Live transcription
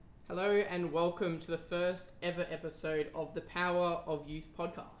Hello and welcome to the first ever episode of the Power of Youth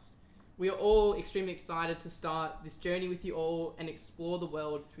podcast. We are all extremely excited to start this journey with you all and explore the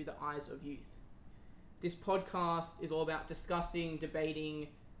world through the eyes of youth. This podcast is all about discussing, debating,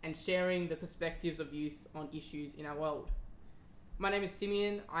 and sharing the perspectives of youth on issues in our world. My name is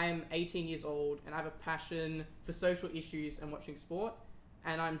Simeon, I am 18 years old and I have a passion for social issues and watching sport,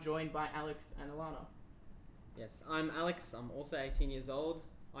 and I'm joined by Alex and Alana. Yes, I'm Alex, I'm also 18 years old.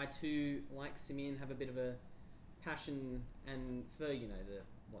 I too, like Simeon, have a bit of a passion and for,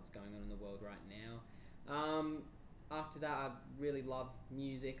 what's going on in the world right now. After that, I really love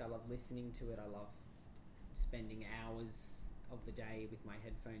music, I love listening to it, I love spending hours of the day with my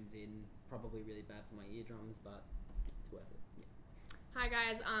headphones in. Probably really bad for my eardrums, but it's worth it. Yeah. Hi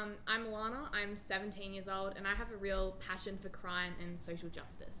guys, I'm Alana, I'm 17 years old and I have a real passion for crime and social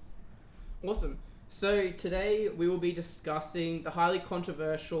justice. Awesome. So today we will be discussing the highly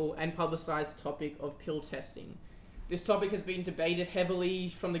controversial and publicised topic of pill testing. This topic has been debated heavily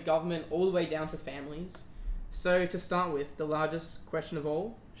from the government all the way down to families. So to start with, the largest question of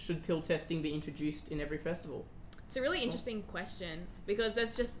all, should pill testing be introduced in every festival? It's a really interesting question because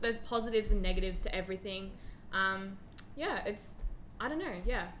there's positives and negatives to everything. I don't know,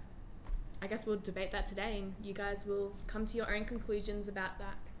 yeah. I guess we'll debate that today and you guys will come to your own conclusions about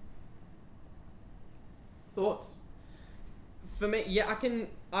that. Thoughts? For me, yeah,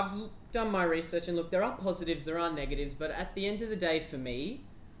 I've done my research and look, there are positives, there are negatives, but at the end of the day for me,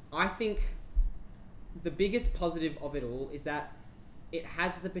 I think the biggest positive of it all is that it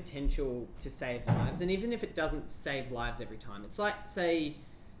has the potential to save lives. And even if it doesn't save lives every time, it's like, say,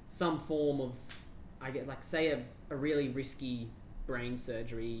 some form of, say a really risky brain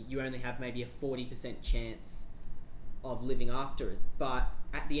surgery, you only have maybe a 40% chance of living after it. But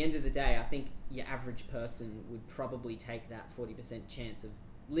at the end of the day, I think your average person would probably take that 40% chance of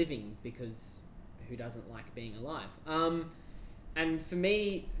living, because who doesn't like being alive? And for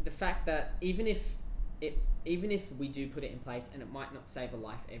me, the fact that even if we do put it in place and it might not save a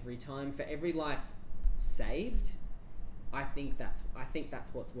life every time, for every life saved, I think that's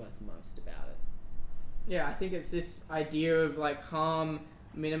what's worth most about it. Yeah, I think it's this idea of harm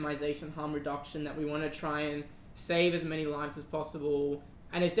minimization, harm reduction, that we want to try and save as many lives as possible.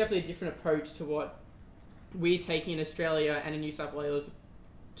 And it's definitely a different approach to what we're taking in Australia and in New South Wales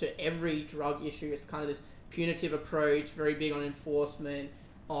to every drug issue. It's kind of this punitive approach, very big on enforcement,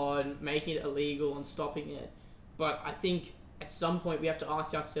 on making it illegal, on stopping it. But I think at some point we have to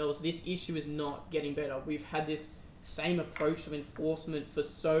ask ourselves, this issue is not getting better. We've had this same approach of enforcement for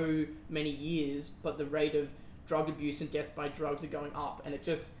so many years, but the rate of drug abuse and deaths by drugs are going up, and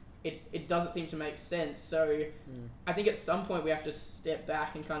it doesn't seem to make sense. So I think at some point we have to step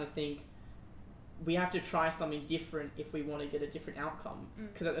back and kind of think we have to try something different if we want to get a different outcome.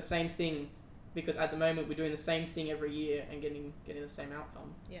 Because at the moment we're doing the same thing every year and getting the same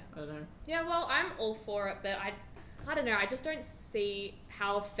outcome. Yeah. I don't know. Yeah, well, I'm all for it, but I don't know, I just don't see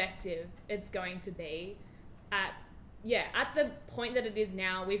how effective it's going to be at the point that it is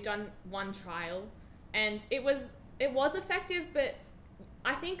now. We've done one trial and it was effective, but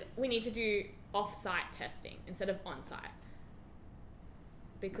I think we need to do off-site testing instead of on-site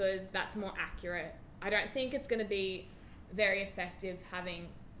because that's more accurate. I don't think it's going to be very effective having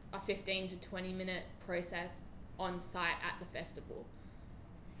a 15 to 20 minute process on-site at the festival.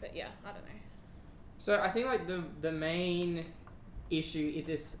 But yeah, I don't know. So I think the main issue is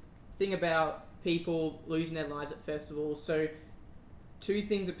this thing about people losing their lives at festivals. So two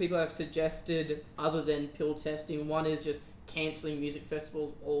things that people have suggested other than pill testing. One is just cancelling music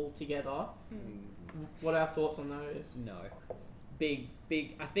festivals altogether. What are our thoughts on those? No. Big,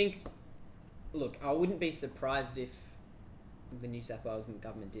 I think, look, I wouldn't be surprised if the New South Wales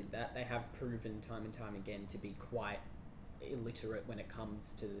government did that. They have proven time and time again to be quite illiterate when it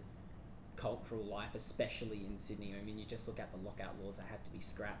comes to cultural life, especially in Sydney. I mean, you just look at the lockout laws that had to be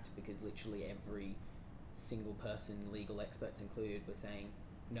scrapped because literally every single person, legal experts included, were saying,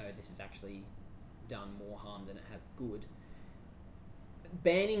 no, this has actually done more harm than it has good.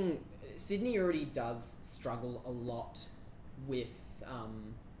 Banning Sydney already does struggle a lot with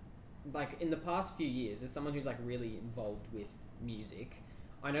in the past few years, as someone who's really involved with music,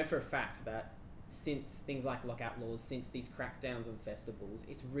 I know for a fact that since things like lockout laws, since these crackdowns on festivals,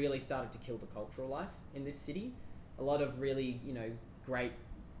 it's really started to kill the cultural life in this city. A lot of really great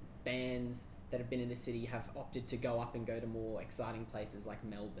bands that have been in the city have opted to go up and go to more exciting places like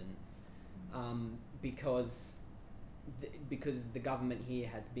Melbourne, because the government here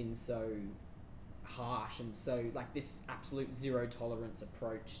has been so harsh and so this absolute zero tolerance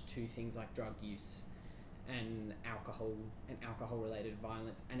approach to things like drug use and alcohol related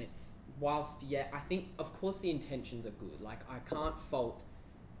violence. And it's, whilst, I think of course the intentions are good. Like, I can't fault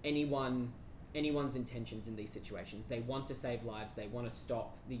anyone's intentions in these situations. They want to save lives, they want to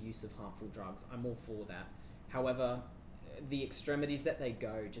stop the use of harmful drugs. I'm all for that. However, the extremities that they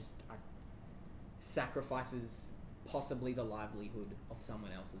go just sacrifices possibly the livelihood of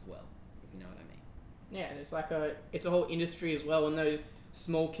someone else as well, if you know what I mean. Yeah, and it's a whole industry as well in those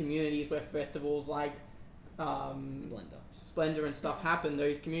small communities where festivals like Splendor and stuff happen.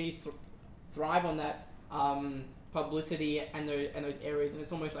 Those communities thrive on that publicity and those areas, and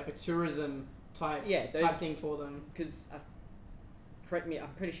it's almost like a tourism type thing for them. Because, correct me,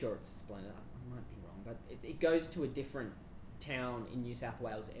 I'm pretty sure it's Splendor. I might be wrong, but it goes to a different town in New South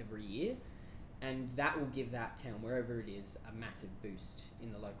Wales every year, and that will give that town, wherever it is, a massive boost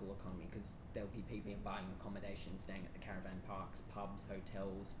in the local economy, because there'll be people buying accommodation, staying at the caravan parks, pubs,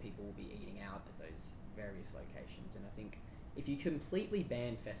 hotels. People will be eating out at those various locations. And I think if you completely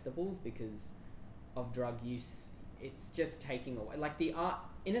ban festivals because of drug use, it's just taking away, like, the art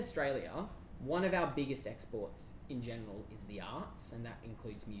in Australia. One of our biggest exports in general is the arts, and that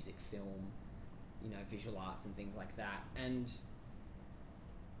includes music, film, visual arts and things like that. And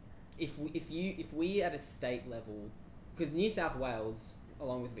if we at a state level, because New South Wales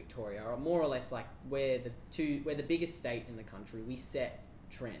along with Victoria are more or less like we're the biggest state in the country. We set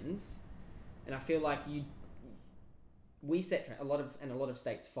trends, and I feel like we set trends. A lot of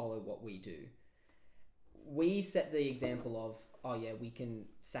states follow what we do. We set the example of, we can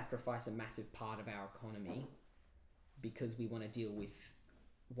sacrifice a massive part of our economy because we want to deal with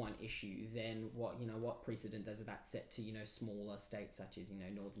one issue. Then what precedent does that set to smaller states such as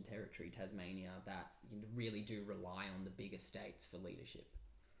Northern Territory, Tasmania, that really do rely on the bigger states for leadership?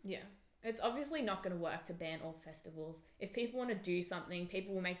 Yeah, it's obviously not going to work to ban all festivals. If people want to do something,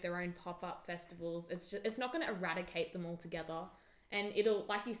 people will make their own pop-up festivals. It's not going to eradicate them altogether, and it'll,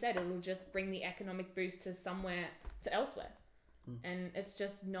 like you said, it'll just bring the economic boost to elsewhere. And it's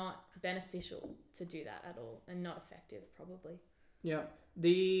just not beneficial to do that at all, and not effective probably. Yeah.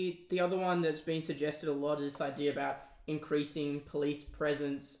 The other one that's been suggested a lot is this idea about increasing police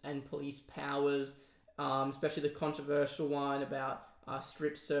presence and police powers, especially the controversial one about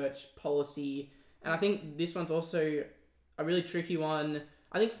strip search policy. And I think this one's also a really tricky one.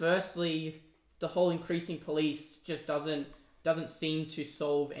 I think firstly, the whole increasing police just doesn't seem to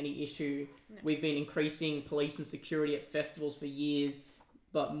solve any issue. No. We've been increasing police and security at festivals for years,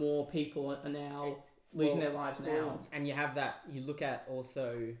 but more people are now losing their lives now. And you have that, you look at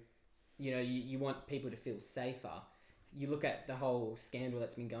also, you want people to feel safer. You look at the whole scandal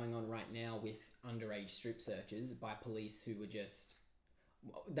that's been going on right now with underage strip searches by police who were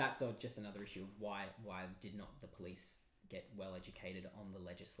that's just another issue of why did not the police get well educated on the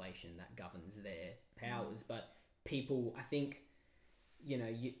legislation that governs their powers. But people, I think,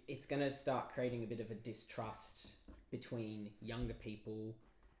 it's going to start creating a bit of a distrust between younger people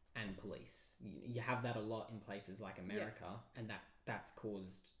and police. You have that a lot in places like America, and that's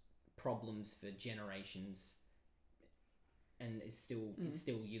caused problems for generations, and is still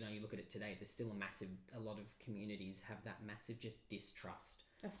you look at it today, there's still a lot of communities have that massive just distrust,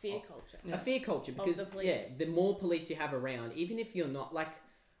 a fear culture because the more police you have around, even if you're not, like,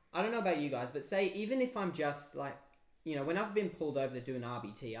 I don't know about you guys, but say even if I'm just like, when I've been pulled over to do an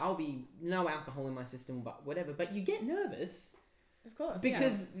RBT, I'll be no alcohol in my system, but whatever, but you get nervous. Of course.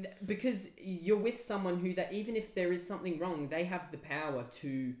 Because you're with someone who, that even if there is something wrong, they have the power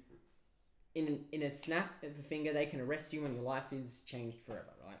to, in a snap of a finger, they can arrest you and your life is changed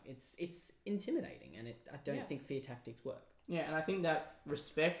forever, right? It's intimidating, and I don't think fear tactics work. Yeah, and I think that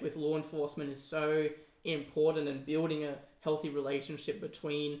respect with law enforcement is so important, and building a healthy relationship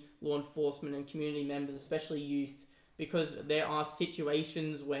between law enforcement and community members, especially youth, because there are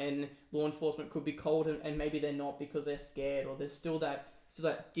situations when law enforcement could be called and maybe they're not because they're scared, or there's still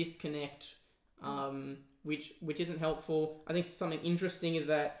that disconnect, which isn't helpful. I think something interesting is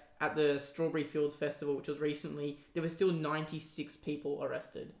that at the Strawberry Fields Festival, which was recently, there were still 96 people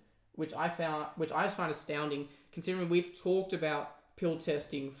arrested, which I just find astounding, considering we've talked about pill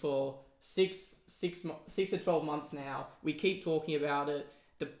testing for 6 to 12 months now. We keep talking about it.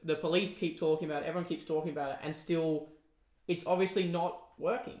 The police keep talking about it. Everyone keeps talking about it, and still, it's obviously not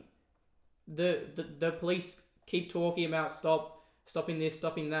working. The police keep talking about stopping this,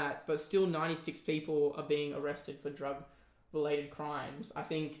 stopping that, but still 96 people are being arrested for drug-related crimes. I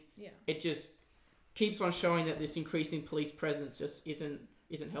think it just keeps on showing that this increasing police presence just isn't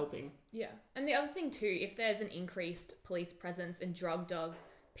helping. Yeah, and the other thing too, if there's an increased police presence in drug dogs,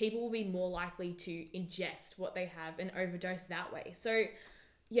 people will be more likely to ingest what they have and overdose that way. So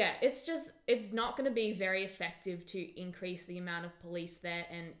yeah, it's not going to be very effective to increase the amount of police there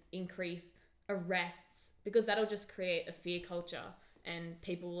and increase arrests, because that'll just create a fear culture and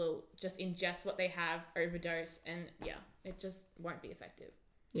people will just ingest what they have, overdose, and yeah, it just won't be effective.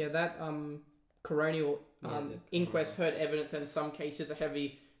 Yeah, that coronial inquest coronial. heard evidence that in some cases a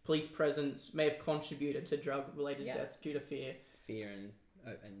heavy police presence may have contributed to drug-related Yeah. deaths due to fear. Fear and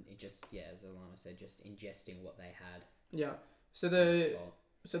it just, yeah, as Alana said, just ingesting what they had. Yeah. So on the the spot.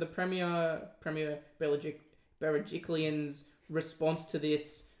 so the Premier Berejiklian's response to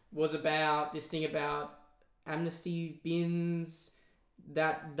this was about this thing about amnesty bins,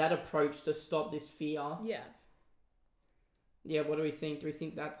 that approach to stop this fear. Yeah. Yeah, what do we think? Do we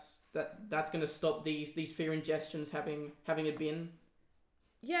think that's going to stop these fear ingestions having a bin?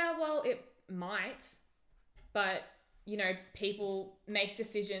 Yeah, well, it might, but you know, people make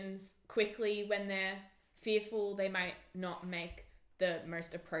decisions quickly when they're fearful. They might not make the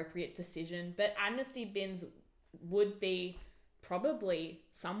most appropriate decision, but amnesty bins would be probably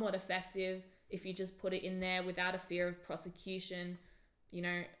somewhat effective if you just put it in there without a fear of prosecution. You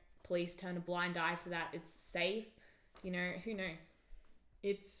know, police turn a blind eye to that. It's safe. You know, who knows?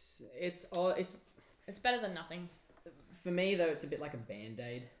 It's It's better than nothing. for me though. It's a bit like a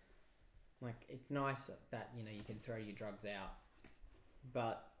band-aid. Like, it's nice that, you know, you can throw your drugs out,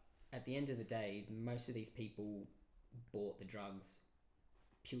 but at the end of the day, most of these people bought the drugs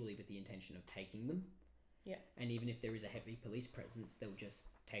purely with the intention of taking them. Yeah. And even if there is a heavy police presence, they'll just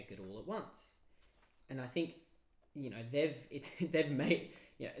take it all at once. And I think, you know, they've made,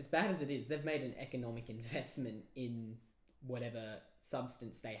 you know, as bad as it is, they've made an economic investment in whatever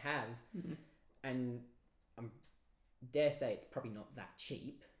substance they have. Mm-hmm. And I dare say it's probably not that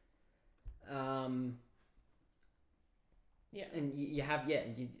cheap. Yeah. And you have, yeah,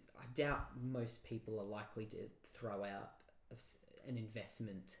 I doubt most people are likely to throw out an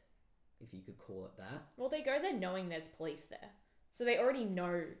investment, if you could call it that. Well, they go there knowing there's police there, so they already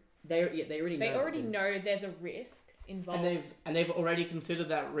know. They already know there's a risk involved. And they've already considered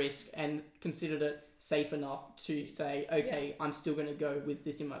that risk and considered it safe enough to say, okay, I'm still going to go with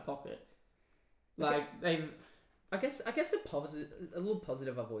this in my pocket. Like, they've... I guess a little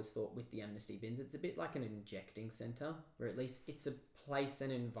positive I've always thought with the amnesty bins, it's a bit like an injecting centre, where at least it's a place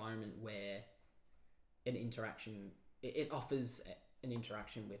and environment where an interaction, it offers an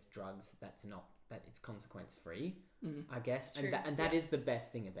interaction with drugs that it's consequence free, I guess. True. And that is the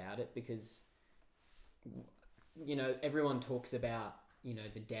best thing about it, because, you know, everyone talks about, you know,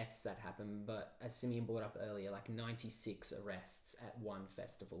 the deaths that happen, but as Simeon brought up earlier, like 96 arrests at one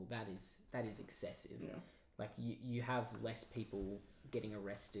festival, that is excessive. Yeah. Like, you have less people getting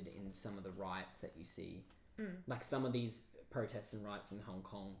arrested in some of the riots that you see. Like, some of these protests and riots in Hong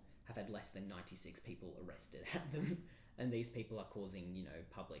Kong have had less than 96 people arrested at them. And these people are causing, you know,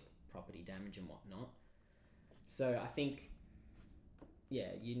 public property damage and whatnot. So I think,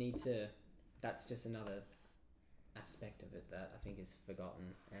 yeah, you need to... That's just another aspect of it that I think is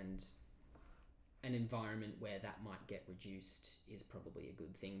forgotten. And an environment where that might get reduced is probably a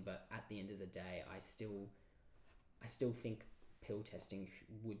good thing. But at the end of the day, I still think pill testing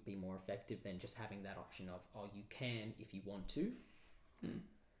would be more effective than just having that option of, oh, you can if you want to.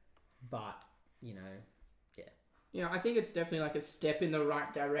 But, you know, yeah. Yeah, I think it's definitely like a step in the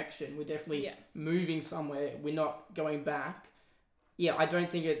right direction. We're definitely moving somewhere. We're not going back. Yeah, I don't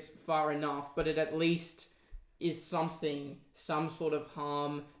think it's far enough, but it at least is something, some sort of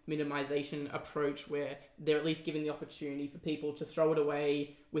harm minimization approach where they're at least given the opportunity for people to throw it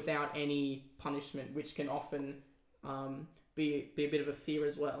away without any punishment, which can often be a bit of a fear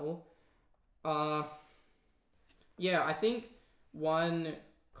as well. Yeah, I think one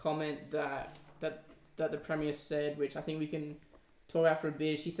comment that the Premier said, which I think we can talk about for a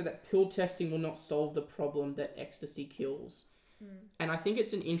bit, she said that pill testing will not solve the problem that ecstasy kills. And I think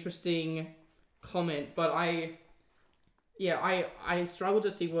it's an interesting comment, but I struggle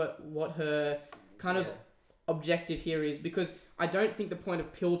to see what her kind of objective here is, because I don't think the point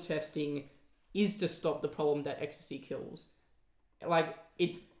of pill testing is to stop the problem that ecstasy kills. Like,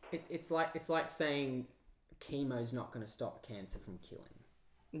 it's like saying chemo's not going to stop cancer from killing.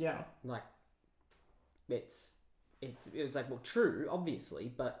 Yeah. Like, it was like, well, true,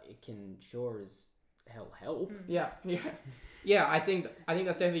 obviously, but it can sure as hell help. Yeah. I think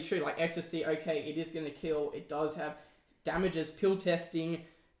that's definitely true. Like, ecstasy, okay, it is going to kill. It does have damages. Pill testing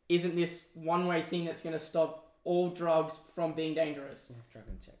isn't this one-way thing that's going to stop all drugs from being dangerous. Drug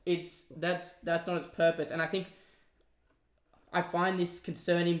and check. That's not its purpose. And I think I find this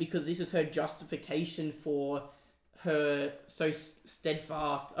concerning because this is her justification for her so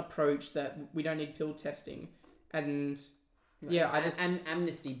steadfast approach that we don't need pill testing. And Yeah, I just... And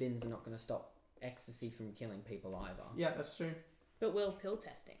amnesty bins are not going to stop ecstasy from killing people either. Yeah, that's true. But will pill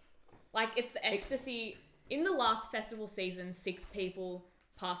testing? Like, it's the ecstasy... In the last festival season, 6 people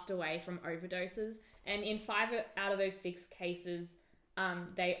passed away from overdoses. And in 5 out of those 6 cases,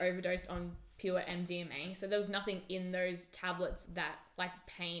 they overdosed on pure MDMA. So there was nothing in those tablets that, like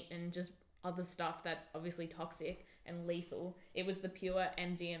paint and just other stuff that's obviously toxic and lethal. It was the pure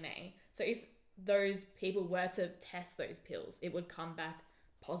MDMA. So if those people were to test those pills, it would come back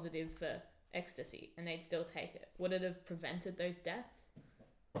positive for ecstasy and they'd still take it. Would it have prevented those deaths?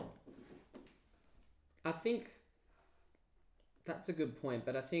 I think that's a good point,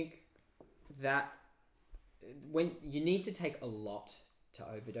 but I think that when you need to take a lot to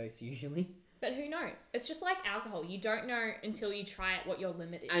overdose usually. But who knows? It's just like alcohol. You don't know until you try it what your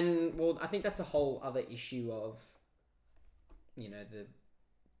limit is. And well, I think that's a whole other issue of, you know, the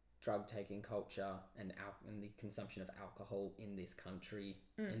drug taking culture and the consumption of alcohol in this country.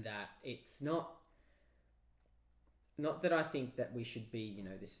 In that it's not that I think that we should be, you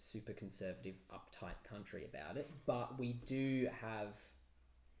know, this super conservative, uptight country about it, but we do have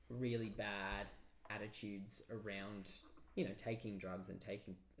really bad attitudes around, you know, taking drugs and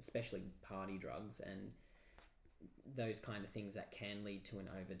taking especially party drugs and those kind of things that can lead to an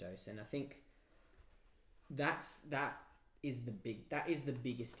overdose. And I think that is the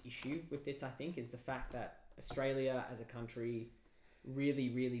biggest issue with this, I think, is the fact that Australia as a country, really,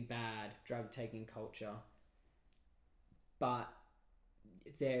 really bad drug taking culture, but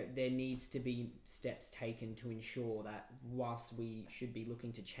there needs to be steps taken to ensure that whilst we should be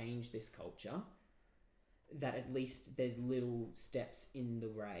looking to change this culture, that at least there's little steps in the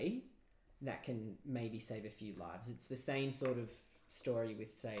way that can maybe save a few lives. It's the same sort of story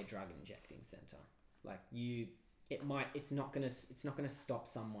with, say, a drug injecting center. Like it's not gonna stop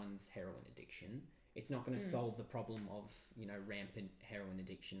someone's heroin addiction. It's not gonna solve the problem of, you know, rampant heroin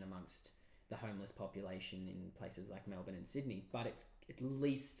addiction amongst the homeless population in places like Melbourne and Sydney, but it's at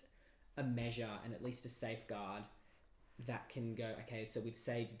least a measure and at least a safeguard that can go, okay, so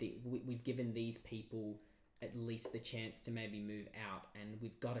we've given these people at least the chance to maybe move out, and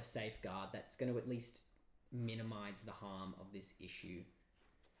we've got a safeguard that's going to at least minimize the harm of this issue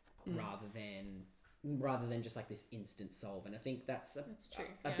rather than just like this instant solve. And I think that's true.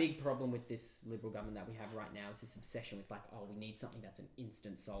 A big problem with this Liberal government that we have right now is this obsession with like, oh, we need something that's an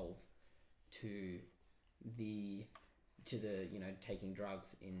instant solve to the you know, taking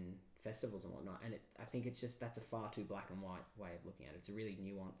drugs in festivals and whatnot. And I think it's just, that's a far too black and white way of looking at it. It's a really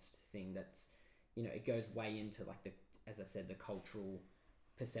nuanced thing that's, you know, it goes way into like as I said, the cultural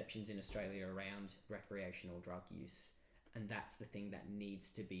perceptions in Australia around recreational drug use. And that's the thing that needs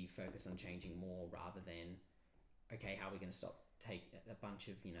to be focused on changing more, rather than, okay, how are we going to stop take a bunch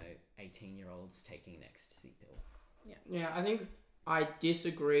of, you know, 18-year-olds taking an ecstasy pill? Yeah, I think I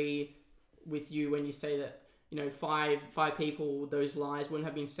disagree with you when you say that, you know, five people, those lives wouldn't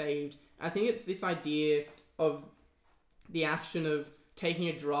have been saved. I think it's this idea of the action of taking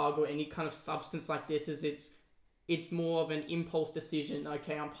a drug or any kind of substance like this is it's more of an impulse decision.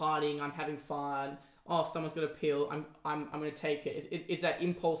 Okay, I'm partying, I'm having fun. Oh, someone's got a pill. I'm going to take it. It's that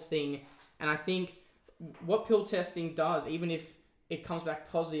impulse thing. And I think what pill testing does, even if it comes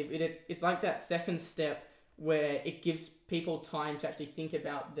back positive, it's like that second step where it gives people time to actually think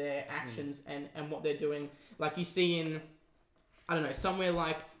about their actions and what they're doing. Like you see in, I don't know, somewhere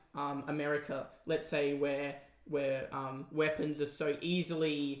like America, let's say, where weapons are so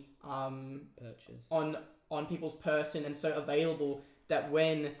easily purchased on people's person and so available that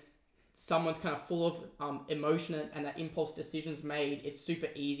when someone's kind of full of emotion and that impulse decisions made, it's super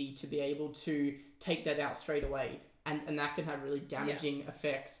easy to be able to take that out straight away. And that can have really damaging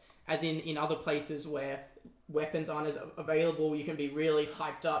effects. As in other places where weapons aren't as available, you can be really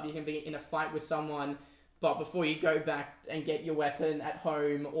hyped up, you can be in a fight with someone, but before you go back and get your weapon at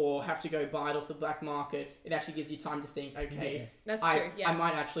home or have to go buy it off the black market, it actually gives you time to think, okay, that's true. Yeah. I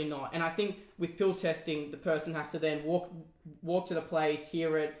might actually not. And I think with pill testing, the person has to then walk to the place,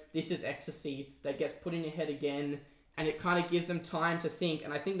 hear it, this is ecstasy, that gets put in your head again, and it kind of gives them time to think.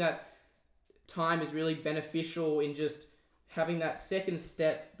 And I think that time is really beneficial in just having that second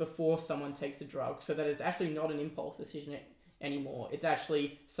step before someone takes a drug, so that it's actually not an impulse decision anymore. It's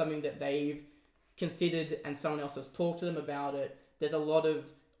actually something that they've considered and someone else has talked to them about it. There's a lot of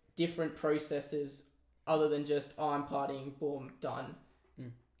different processes other than just, oh, I'm partying, boom, done.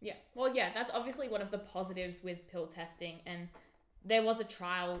 Yeah. Well, yeah, that's obviously one of the positives with pill testing. And there was a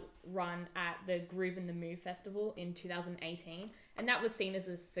trial run at the Groove and the Moo Festival in 2018, and that was seen as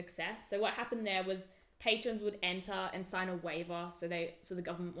a success. So what happened there was patrons would enter and sign a waiver so the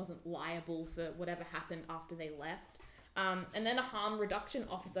government wasn't liable for whatever happened after they left. And then a harm reduction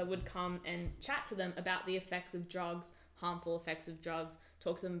officer would come and chat to them about the effects of drugs, harmful effects of drugs,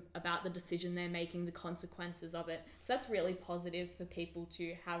 talk to them about the decision they're making, the consequences of it. So that's really positive for people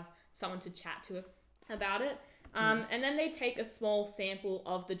to have someone to chat to about it. And then they take a small sample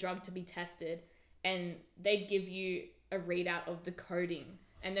of the drug to be tested, and they'd give you a readout of the coding.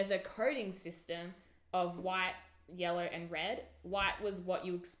 And there's a coding system of white, yellow, and red. White was what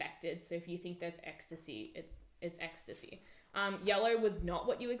you expected. So if you think there's ecstasy, it's ecstasy. Yellow was not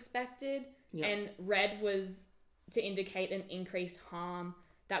what you expected, and red was to indicate an increased harm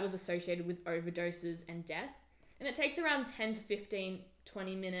that was associated with overdoses and death. And it takes around 10 to 15,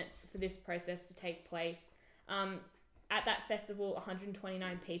 20 minutes for this process to take place. At that festival,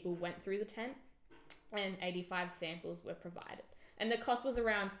 129 people went through the tent and 85 samples were provided. And the cost was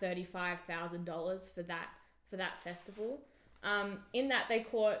around $35,000 for that festival. In that, they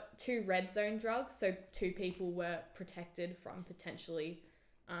caught 2 red zone drugs, so 2 people were protected from potentially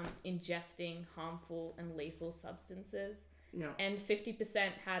ingesting harmful and lethal substances. Yeah. And 50%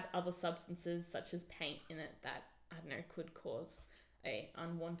 had other substances such as paint in it that, I don't know, could cause a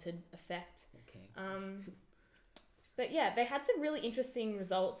unwanted effect. Okay. But yeah, they had some really interesting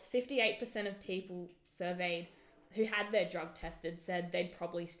results. 58% of people surveyed who had their drug tested said they'd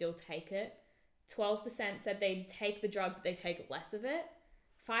probably still take it. 12% said they'd take the drug, but they take less of it.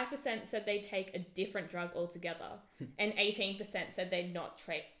 5% said they'd take a different drug altogether. And 18% said they'd not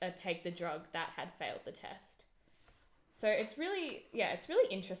take the drug that had failed the test. So it's really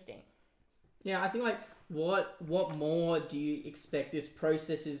interesting. Yeah, I think like what more do you expect? This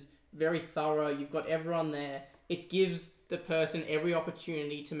process is very thorough. You've got everyone there. It gives the person every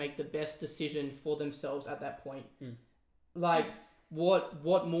opportunity to make the best decision for themselves at that point. Like,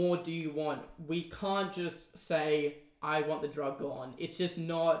 what more do you want? We can't just say, I want the drug gone. It's just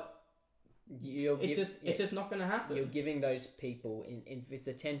not... It's just not going to happen. You're giving those people, if it's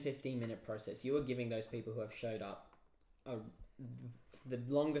a 10-15 minute process, you are giving those people who have showed up the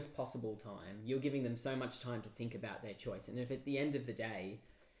longest possible time. You're giving them so much time to think about their choice. And if at the end of the day,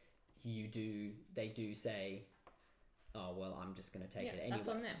 they do say, oh, well, I'm just going to take it anyway. That's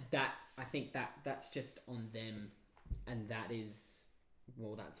on them. I think that's just on them. And that is,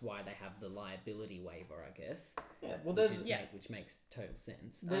 well, that's why they have the liability waiver, I guess. Yeah, well, which makes total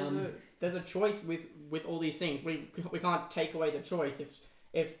sense. There's a choice with all these things. We can't take away the choice.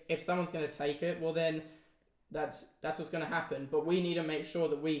 If someone's going to take it, well then that's what's going to happen. But we need to make sure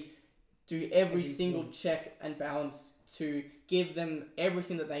that we do every single check and balance to give them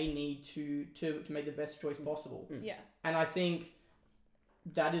everything that they need to make the best choice possible. Yeah. And I think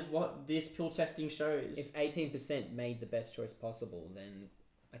that is what this pill testing shows. If 18% made the best choice possible, then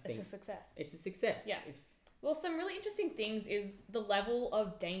I think it's a success. It's a success. Yeah. Well, some really interesting things is the level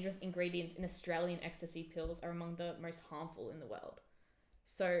of dangerous ingredients in Australian ecstasy pills are among the most harmful in the world.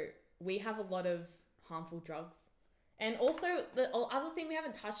 So we have a lot of harmful drugs. And also, the other thing we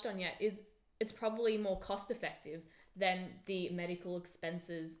haven't touched on yet is it's probably more cost effective than the medical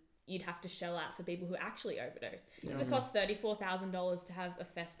expenses you'd have to shell out for people who actually overdose. If it costs $34,000 to have a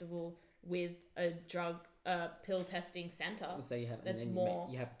festival with a pill testing centre, so you have, that's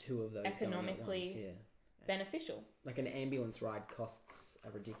you have 2 of those economically going at once, beneficial. Like an ambulance ride costs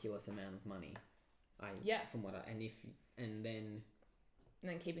a ridiculous amount of money. And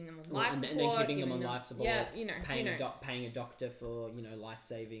then keeping them on life support. And then keeping them on life support. Yeah, paying a doctor for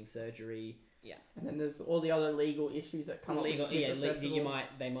life-saving surgery. Yeah. And then there's all the other legal issues that come up with the festival.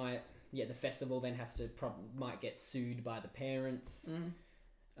 The festival then might get sued by the parents.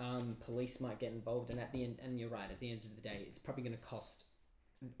 Police might get involved, and at the end, and you're right, at the end of the day, it's probably going to cost,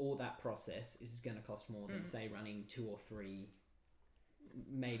 all that process is going to cost more than say running 2 or 3,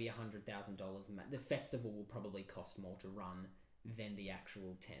 maybe $100,000. The festival will probably cost more to run than the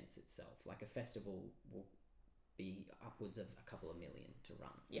actual tents itself. Like a festival will be upwards of a couple of million to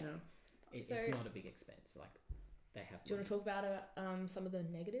run. Yeah. It's not a big expense. Like they have. Do you want to talk about some of the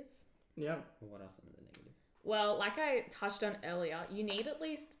negatives? Yeah. Well, what are some of the negatives? Well, like I touched on earlier, you need at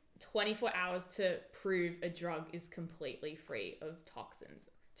least 24 hours to prove a drug is completely free of toxins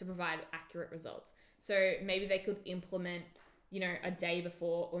to provide accurate results. So maybe they could implement, a day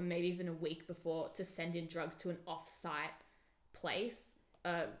before or maybe even a week before to send in drugs to an off-site place,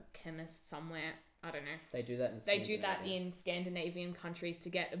 a chemist somewhere. I don't know. They do that in They do that in Scandinavian countries to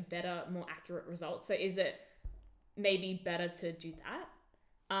get a better, more accurate result. So is it maybe better to do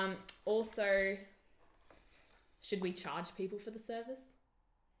that? Also, should we charge people for the service?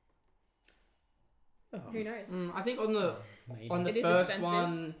 Who knows? I think on the first expensive.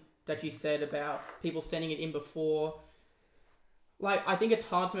 one that you said about people sending it in before, like, I think it's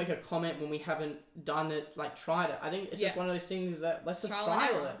hard to make a comment when we haven't done it, like, tried it. I think it's just one of those things that let's just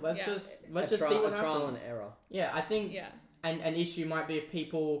trial it. Let's just see what happens. Trial and error. Yeah, I think Yeah. an issue might be if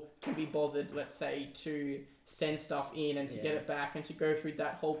people can be bothered, let's say, to send stuff in and to get it back and to go through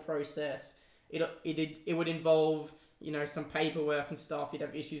that whole process. It would involve, some paperwork and stuff. You'd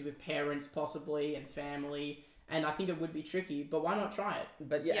have issues with parents possibly and family. And I think it would be tricky, but why not try it?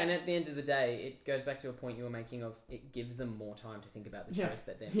 But and at the end of the day, it goes back to a point you were making of it gives them more time to think about the choice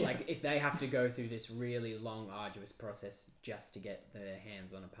that they're... Like, if they have to go through this really long, arduous process just to get their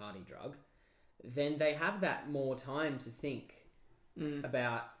hands on a party drug, then they have that more time to think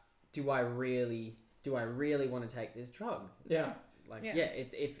about, do I really want to take this drug? Yeah.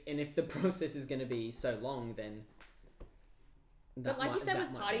 If the process is going to be so long, then... But like you said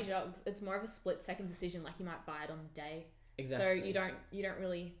with party drugs, it's more of a split-second decision. Like, you might buy it on the day. Exactly. So you don't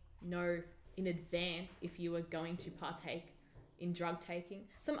really know in advance if you are going to partake in drug taking.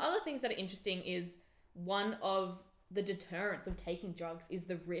 Some other things that are interesting is one of the deterrents of taking drugs is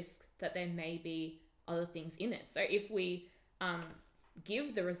the risk that there may be other things in it. So if we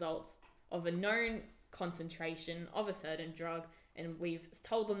give the results of a known concentration of a certain drug and we've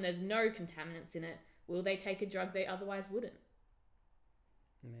told them there's no contaminants in it, will they take a drug they otherwise wouldn't?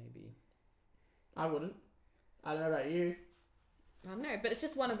 Maybe. I wouldn't. I don't know about you. I don't know, but it's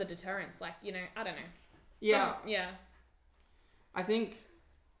just one of the deterrents. Like, I don't know. Yeah. Yeah. I think,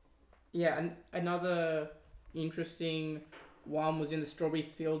 another interesting one was in the Strawberry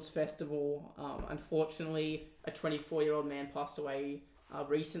Fields Festival. Unfortunately, a 24-year-old man passed away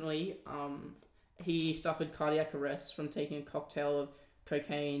recently. He suffered cardiac arrest from taking a cocktail of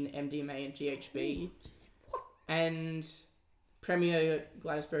cocaine, MDMA, and GHB. And Premier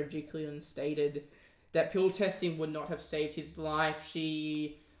Gladys Berejiklian stated that pill testing would not have saved his life.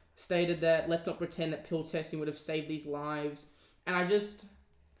 She stated that let's not pretend that pill testing would have saved these lives. And I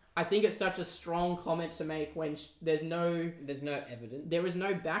think it's such a strong comment to make when there's no evidence. There is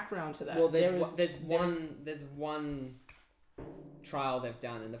no background to that. Well, there's one trial they've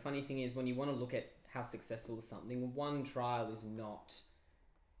done, and the funny thing is when you want to look at how successful is something, one trial is not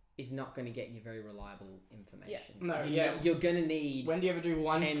going to get you very reliable information. You're going to need... When do you ever do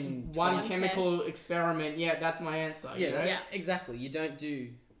one chemical test experiment? Yeah, that's my answer. Yeah, exactly. You don't do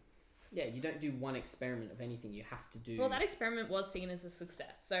one experiment of anything. You have to do... Well, that experiment was seen as a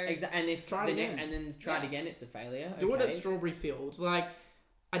success. So and if try it again, it's a failure. Do it at Strawberry Fields. Like,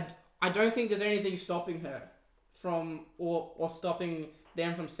 I don't think there's anything stopping her from or stopping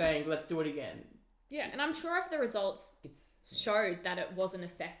them from saying, let's do it again. Yeah, and I'm sure if the results showed that it wasn't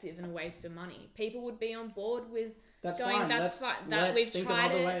effective and a waste of money, people would be on board with that's fine. That we've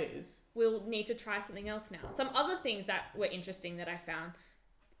tried it. Ways. We'll need to try something else now. Some other things that were interesting that I found.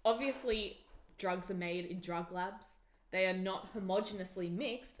 Obviously, drugs are made in drug labs. They are not homogeneously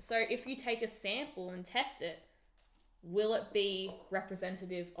mixed. So if you take a sample and test it, will it be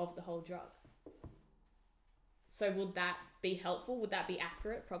representative of the whole drug? So would that be helpful? Would that be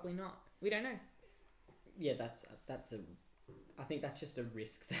accurate? Probably not. We don't know. Yeah, I think that's just a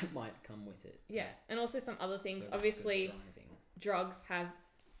risk that might come with it. So. Yeah, and also some other things. Obviously, drugs have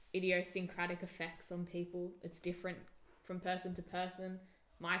idiosyncratic effects on people. It's different from person to person.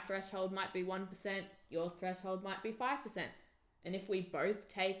 My threshold might be 1%, your threshold might be 5%. And if we both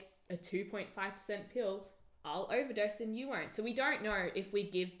take a 2.5% pill, I'll overdose and you won't. So we don't know if we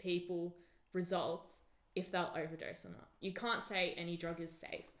give people results if they'll overdose or not. You can't say any drug is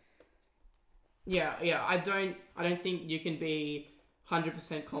safe. Yeah. I don't think you can be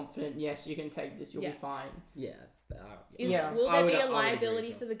 100% confident. Yes, you can take this. You'll be fine. Yeah. Will there be a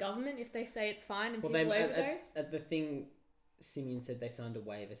liability for the government if they say it's fine and people overdose? At the thing, Simeon said they signed a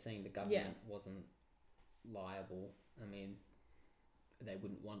waiver saying the government wasn't liable. I mean, they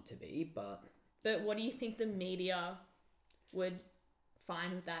wouldn't want to be, but... But what do you think the media would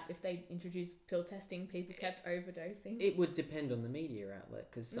find with that if they introduced pill testing? People kept overdosing. It would depend on the media outlet,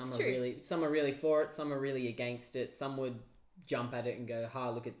 because some are really for it, some are really against it. Some would jump at it and go,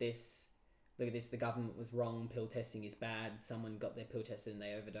 look at this, the government was wrong, pill testing is bad, someone got their pill tested and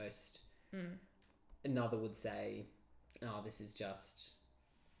they overdosed. Another would say, this is just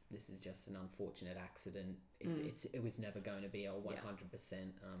an unfortunate accident. It was never going to be a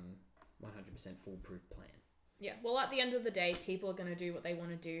 100% foolproof plan. Yeah, well, at the end of the day, people are going to do what they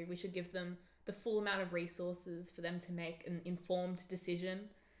want to do. We should give them the full amount of resources for them to make an informed decision.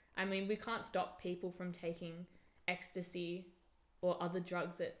 I mean, we can't stop people from taking ecstasy or other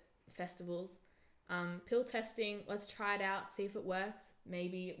drugs at festivals. Pill testing, let's try it out, see if it works.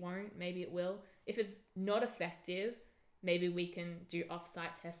 Maybe it won't, maybe it will. If it's not effective, maybe we can do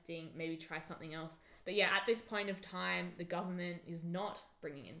off-site testing, maybe try something else. But yeah, at this point of time, the government is not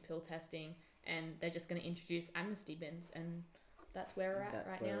bringing in pill testing, and they're just going to introduce amnesty bins, and that's where we're at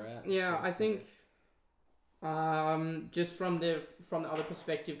right now. Yeah, I think just from the other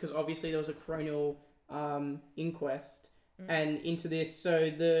perspective, because obviously there was a coronial inquest and into this, so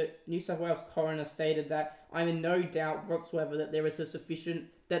the New South Wales coroner stated that I'm in no doubt whatsoever that there is sufficient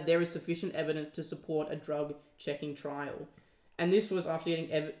evidence to support a drug checking trial. And this was after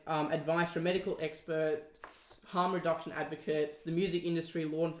getting advice from medical experts, harm reduction advocates, the music industry,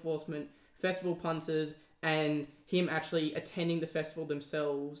 law enforcement, festival punters, and him actually attending the festival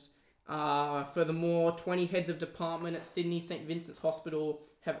themselves. Furthermore, 20 heads of department at Sydney St Vincent's Hospital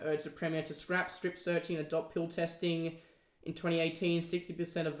have urged the Premier to scrap strip searching and adopt pill testing. In 2018,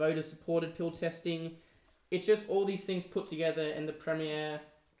 60% of voters supported pill testing. It's just all these things put together, and the Premier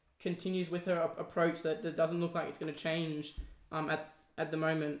continues with her approach that doesn't look like it's going to change at the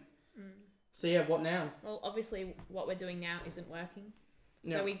moment. So yeah, what now? Well, obviously what we're doing now isn't working.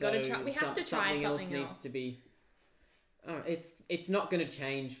 So Yeah. we got to try. We have to try something else. Needs to be. It's not going to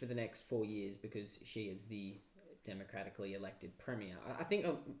change for the next 4 years because she is the democratically elected premier. I think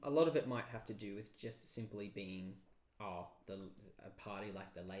a lot of it might have to do with just simply being a party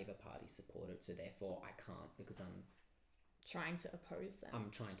like the Labor Party supported, so therefore I can't because I'm trying to oppose them. I'm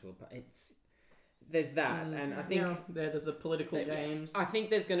trying to oppose. There's that, and I think there's the political games. I think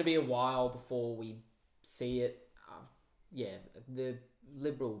there's going to be a while before we see it. The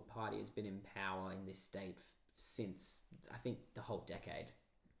Liberal Party has been in power in this state since I think the whole decade,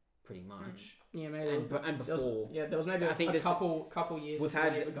 pretty much. Yeah, maybe. And before, there was maybe a couple years.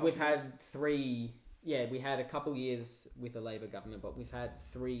 We've had 3. Yeah, we had a couple years with a Labor government, but we've had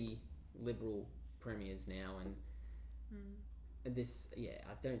 3 Liberal premiers now, and this. Yeah,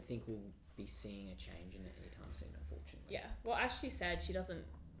 I don't think we'll be seeing a change in it anytime soon, unfortunately. Yeah. Well, as she said, she doesn't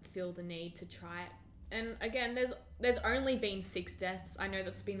feel the need to try it. And again, there's only been 6 deaths. I know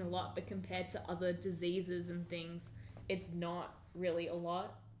that's been a lot, but compared to other diseases and things, it's not really a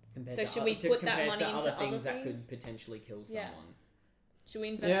lot. Should we put that money into other things that could potentially kill someone? Should we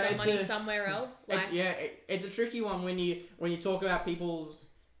invest that money somewhere else? It's a tricky one when you talk about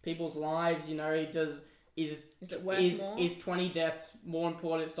people's lives. You know, is it worth more? Is 20 deaths more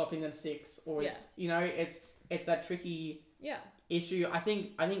important at stopping than 6, or is it's that tricky issue. I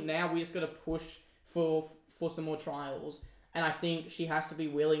think now we just got to push for some more trials, and I think she has to be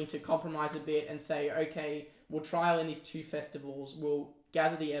willing to compromise a bit and say, okay, we'll trial in these 2 festivals, we'll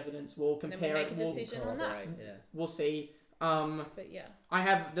gather the evidence, we'll compare it, make a decision on that. We'll see. But yeah, I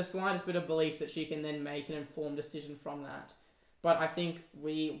have the slightest bit of belief that she can then make an informed decision from that. But I think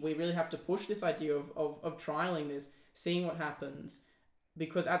we really have to push this idea of trialing this, seeing what happens,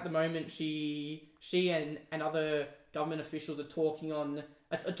 because at the moment she and other government officials are talking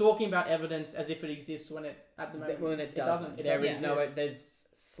about evidence as if it exists when it at the moment when it doesn't. There's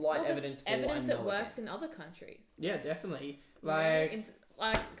slight evidence for evidence it works in other countries. Yeah, definitely.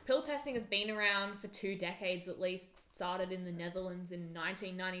 Like pill testing has been around for 2 decades at least. Started in the Netherlands in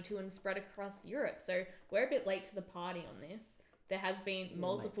 1992 and spread across Europe. So we're a bit late to the party on this. There has been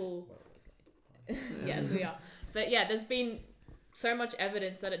multiple. We're always late to the party. Yes, we are. But yeah, there's been so much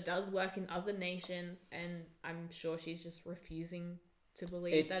evidence that it does work in other nations, and I'm sure she's just refusing to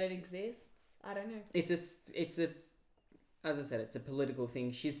believe that it exists. I don't know. It's a as I said, it's a political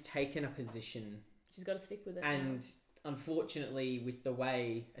thing. She's taken a position. She's got to stick with it. And unfortunately, with the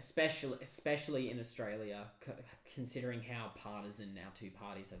way, especially in Australia, considering how partisan our 2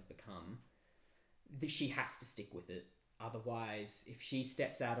 parties have become, she has to stick with it. Otherwise, if she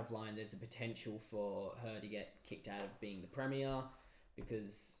steps out of line, there's a potential for her to get kicked out of being the premier,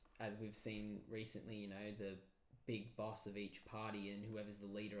 because as we've seen recently, the big boss of each party and whoever's the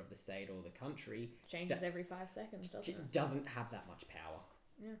leader of the state or the country changes every 5 seconds, doesn't it? Doesn't have that much power.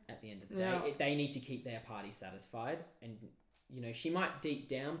 Yeah. At the end of the day, they need to keep their party satisfied, and she might deep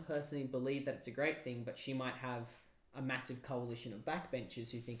down personally believe that it's a great thing, but she might have a massive coalition of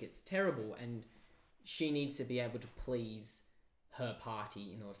backbenchers who think it's terrible, and she needs to be able to please her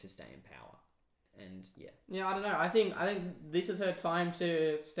party in order to stay in power. And yeah, I don't know. I think this is her time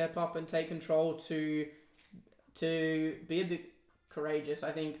to step up and take control, to be a bit courageous.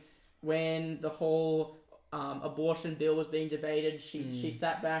 I think when the whole abortion bill was being debated, she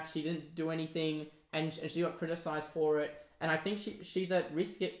sat back, she didn't do anything, and she got criticized for it. And I think she's at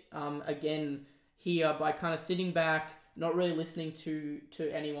risk again here by kind of sitting back, not really listening to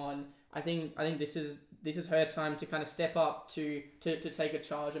anyone. I think this is her time to kind of step up to take a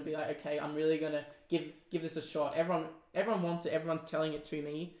charge and be like, okay, I'm really gonna give this a shot. Everyone wants it. Everyone's telling it to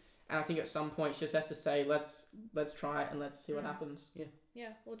me, And I think at some point she just has to say, let's try it and let's see what happens. Yeah,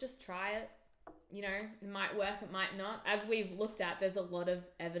 we'll just try it. You know, it might work, it might not. As we've looked at, there's a lot of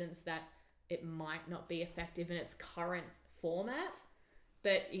evidence that it might not be effective in its current format.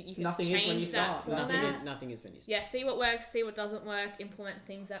 But you can Nothing is when change you that start. format. Nothing is when you start. Yeah, see what works, see what doesn't work, implement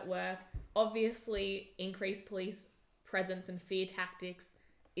things that work. Obviously, increased police presence and fear tactics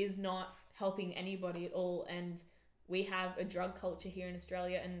is not helping anybody at all. And we have a drug culture here in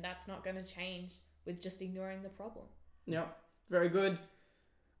Australia, and that's not going to change with just ignoring the problem. Yep, very good.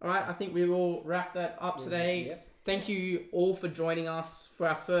 All right, I think we will wrap that up today. Yep. Thank you all for joining us for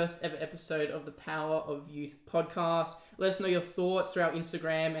our first ever episode of the Power of Youth podcast. Let us know your thoughts through our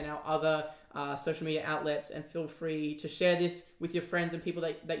Instagram and our other social media outlets, and feel free to share this with your friends and people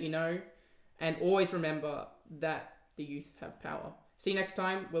that you know. And always remember that the youth have power. See you next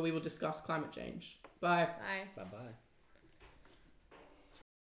time, where we will discuss climate change. Bye. Bye. Bye-bye.